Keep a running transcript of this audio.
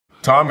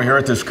Tom, we're here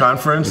at this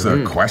conference,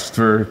 the Quest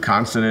for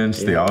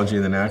Consonance, Theology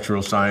and the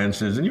Natural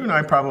Sciences, and you and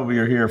I probably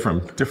are here from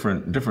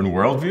different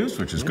worldviews,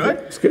 which is good.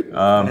 It's good.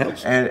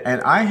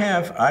 And I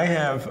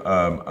have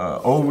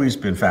always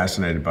been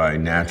fascinated by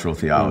natural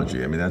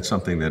theology. I mean, that's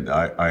something that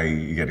I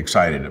get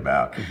excited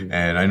about,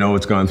 and I know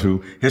it's gone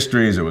through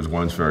histories. It was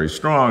once very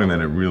strong, and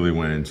then it really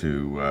went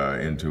into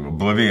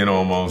oblivion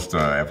almost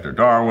after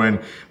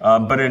Darwin.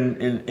 But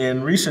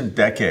in recent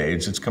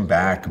decades, it's come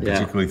back,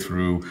 particularly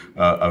through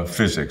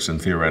physics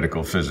and theoretical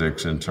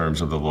physics in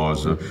terms of the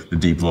laws of the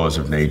deep laws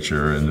of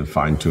nature and the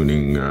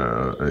fine-tuning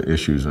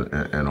issues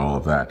and all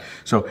of that.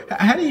 So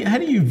how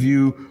do you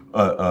view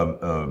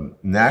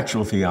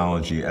natural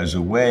theology as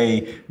a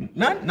way,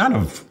 not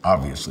of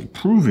obviously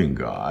proving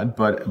God,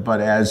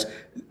 but as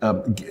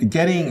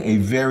getting a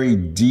very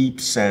deep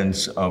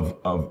sense of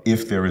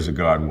if there is a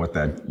God, what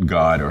that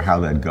God or how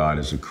that God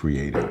is a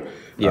creator?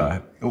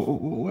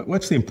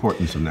 What's the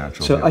importance of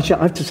natural theology? Actually,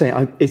 I have to say,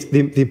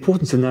 the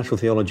importance of natural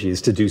theology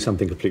is to do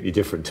something completely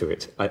different to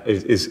it,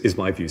 is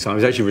my view. So I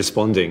was actually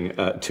responding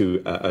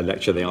to a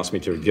lecture. They asked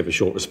me to give a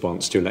short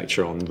response to a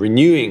lecture on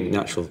renewing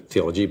natural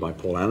theology by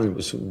Paul Allen. It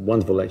was a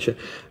wonderful lecture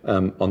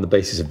on the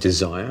basis of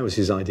desire, was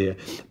his idea.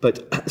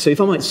 But so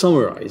if I might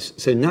summarize,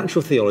 so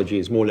natural theology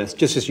is more or less,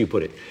 just as you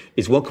put it,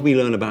 is what can we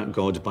learn about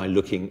God by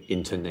looking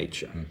into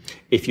nature.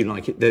 If you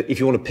like it, if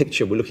you want a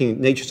picture, we're looking,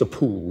 nature's a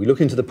pool. We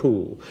look into the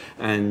pool,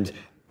 and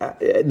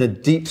in the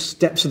deep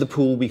depths of the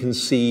pool, we can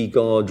see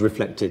God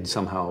reflected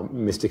somehow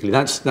mystically.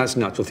 That's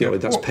natural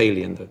theology. That's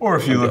Palean. Or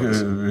if you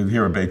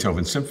hear a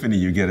Beethoven symphony,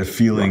 you get a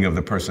feeling of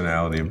the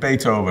personality of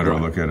Beethoven. Or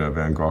look at a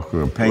Van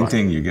Gogh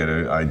painting, you get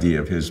an idea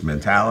of his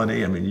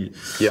mentality. I mean,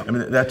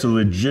 that's a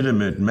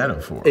legitimate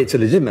metaphor. It's a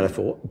legitimate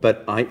metaphor,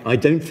 but I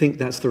don't think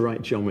that's the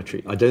right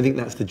geometry. I don't think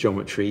that's the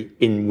geometry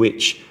in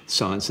which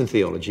science and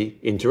theology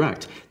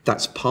interact.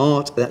 That's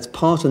part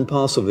and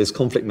parcel of this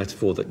conflict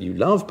metaphor that you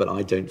love, but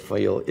I don't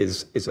feel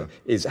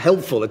is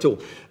helpful at all.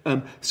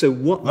 So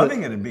what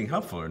loving it and being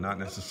helpful are not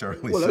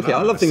necessarily. Well, okay,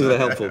 I love things that are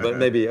helpful, but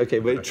maybe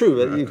but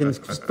true. You can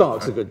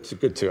sparks are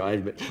good too. I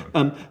admit.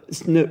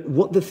 No,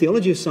 what the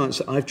theology of science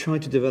that I've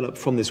tried to develop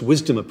from this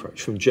wisdom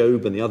approach, from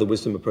Job and the other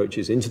wisdom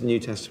approaches into the New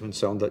Testament and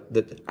so on,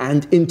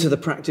 and into the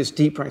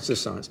deep practice of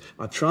science,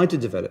 I've tried to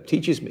develop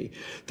teaches me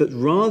that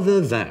rather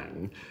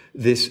than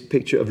this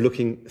picture of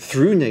looking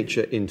through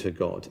nature into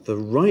God, the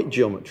right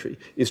geometry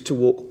is to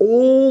walk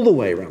all the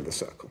way around the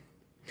circle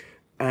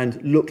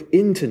and look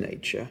into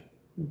nature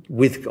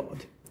with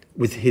God,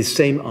 with his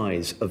same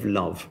eyes of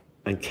love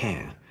and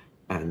care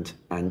and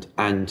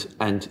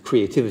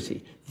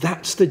creativity.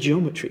 That's the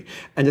geometry.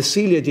 And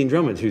Celia Dean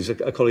Drummond, who's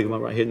a colleague of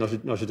mine right here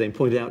at Notre Dame,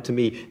 pointed out to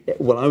me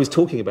when I was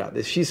talking about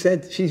this, she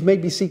said, she's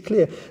made me see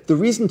clear, the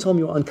reason, Tom,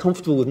 you're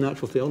uncomfortable with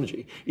natural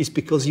theology is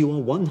because you are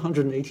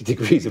 180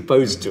 degrees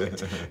opposed to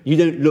it. You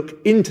don't look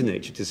into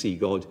nature to see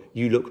God,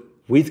 you look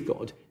with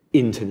God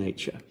into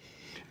nature.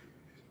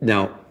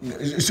 Now,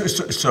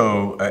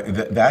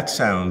 that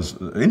sounds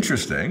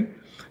interesting,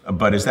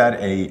 but is that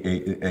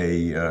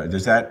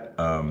does that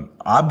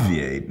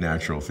obviate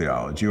natural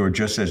theology, or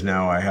just says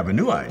now I have a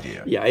new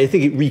idea? Yeah, I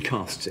think it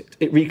recasts it.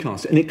 It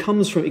recasts it, and it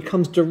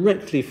comes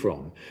directly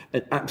from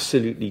an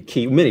absolutely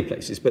key, many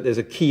places, but there's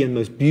a key and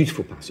most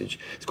beautiful passage.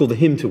 It's called the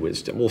Hymn to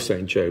Wisdom, also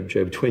in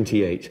Job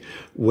 28,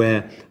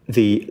 where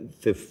the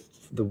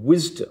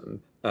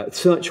wisdom,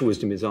 search for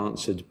wisdom is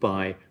answered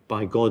by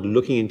God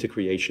looking into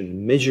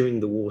creation, measuring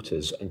the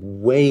waters and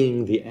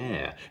weighing the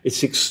air.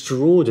 It's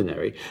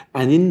extraordinary.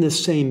 And in the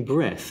same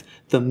breath,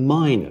 the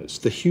miners,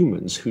 the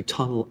humans who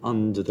tunnel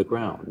under the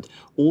ground,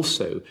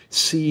 also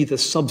see the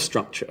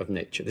substructure of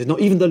nature. There's not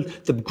even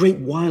the great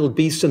wild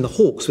beasts and the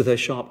hawks with their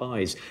sharp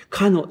eyes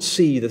cannot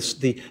see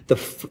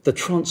the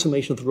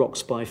transformation of the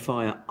rocks by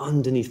fire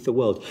underneath the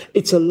world.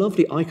 It's a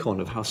lovely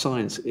icon of how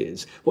science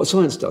is. What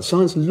science does,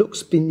 science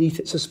looks beneath,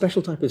 it's a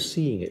special type of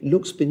seeing. It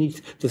looks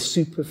beneath the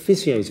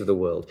superficies of the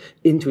world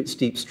into its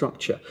deep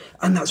structure.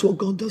 And that's what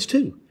God does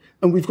too.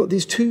 And we've got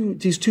these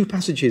two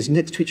passages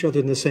next to each other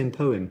in the same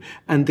poem.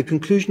 And the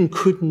conclusion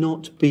could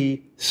not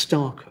be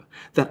starker,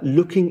 that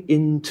looking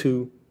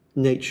into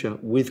nature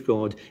with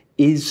God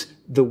is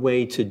the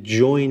way to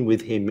join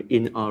with him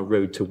in our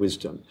road to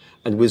wisdom.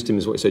 And wisdom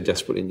is what we so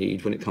desperately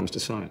need when it comes to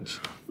science.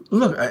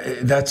 Look,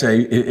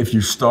 if you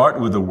start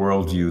with a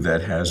worldview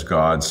that has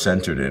God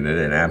centered in it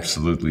and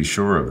absolutely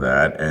sure of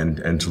that,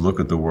 and to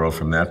look at the world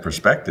from that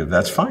perspective,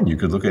 that's fine. You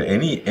could look at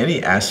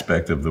any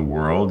aspect of the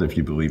world, if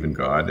you believe in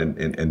God,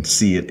 and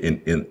see it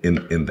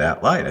in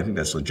that light. I think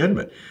that's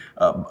legitimate.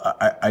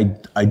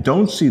 I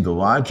don't see the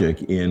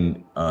logic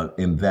in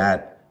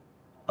that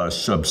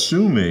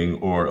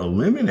subsuming or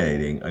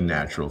eliminating a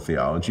natural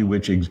theology,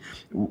 which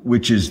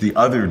is the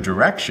other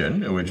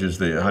direction, which is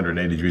the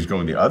 180 degrees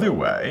going the other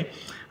way.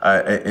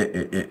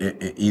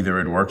 Either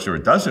it works or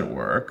it doesn't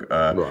work.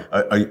 Right.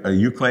 Are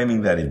you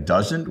claiming that it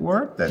doesn't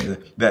work?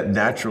 That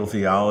natural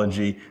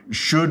theology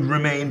should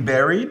remain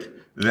buried?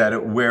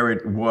 where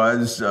it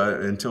was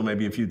until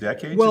maybe a few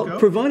decades ago? Well,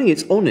 providing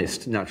it's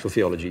honest natural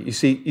theology. You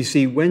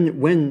see,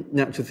 when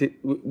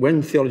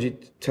theology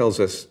tells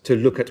us to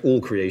look at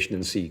all creation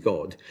and see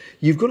God,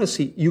 you've got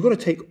to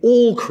take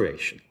all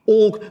creation,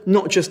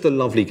 not just the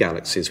lovely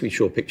galaxies we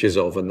saw pictures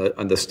of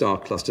and the star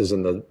clusters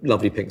and the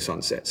lovely pink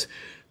sunsets,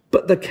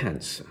 but the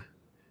cancer,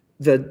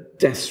 the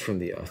deaths from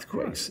the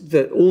earthquakes,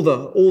 all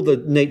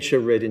the nature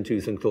red in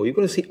tooth and claw. You've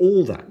got to see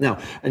all that. Now,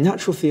 a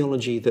natural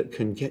theology that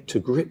can get to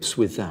grips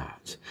with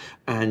that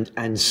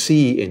and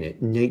see in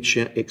it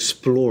nature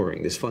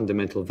exploring this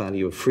fundamental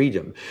value of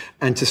freedom,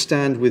 and to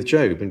stand with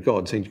Job and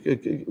God, saying,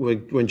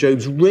 when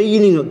Job's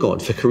railing at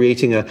God for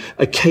creating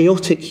a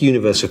chaotic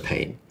universe of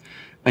pain,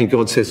 and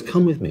God says,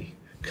 come with me,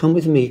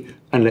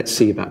 and let's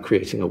see about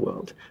creating a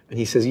world. And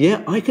he says,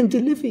 yeah, I can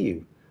deliver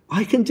you.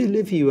 I can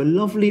deliver you a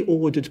lovely,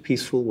 ordered,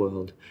 peaceful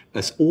world,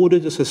 as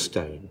ordered as a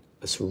stone,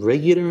 as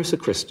regular as a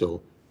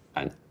crystal,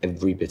 and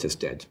every bit as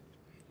dead.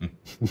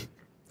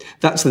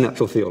 That's the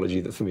natural theology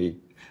that, for me,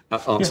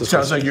 answers. It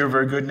sounds like you're a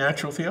very good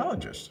natural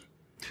theologist.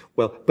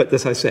 Well, but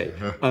as I say,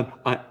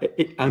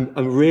 I'm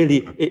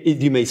really,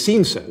 you may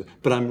seem so,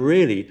 but I'm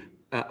really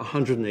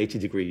 180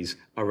 degrees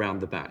around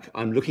the back.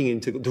 I'm looking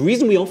into, the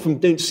reason we often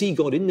don't see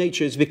God in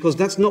nature is because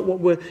that's not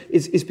what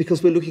is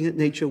because we're looking at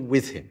nature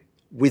with him,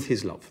 with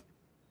his love.